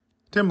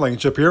Tim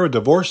Blankenship here with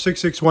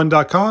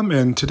Divorce661.com,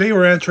 and today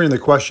we're answering the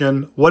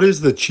question, what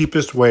is the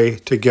cheapest way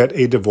to get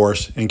a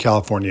divorce in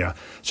California?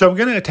 So I'm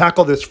going to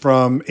tackle this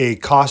from a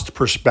cost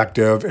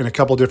perspective in a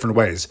couple different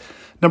ways.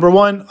 Number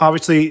one,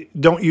 obviously,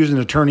 don't use an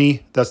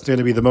attorney. That's going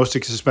to be the most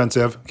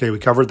expensive. Okay, we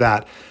covered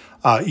that.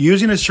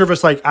 Using a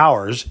service like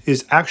ours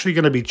is actually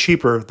going to be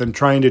cheaper than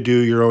trying to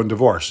do your own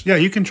divorce. Yeah,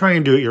 you can try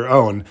and do it your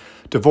own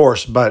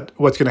divorce, but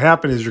what's going to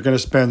happen is you're going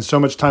to spend so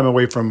much time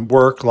away from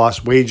work,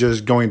 lost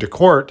wages, going to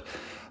court,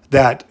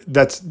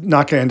 that's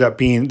not going to end up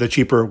being the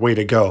cheaper way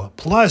to go.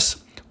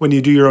 Plus, when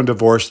you do your own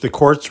divorce, the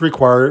courts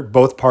require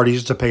both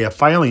parties to pay a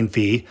filing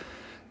fee.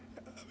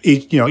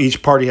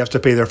 Each party has to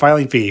pay their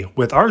filing fee.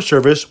 With our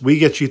service, we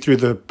get you through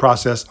the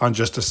process on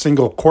just a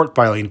single court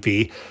filing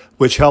fee,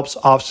 which helps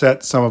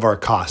offset some of our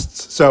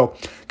costs. So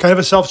kind of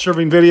a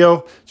self-serving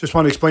video. Just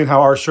want to explain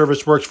how our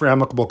service works for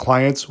amicable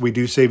clients. We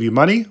do save you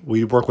money.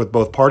 We work with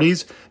both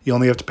parties. You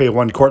only have to pay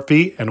one court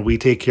fee, and we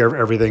take care of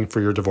everything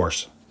for your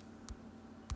divorce.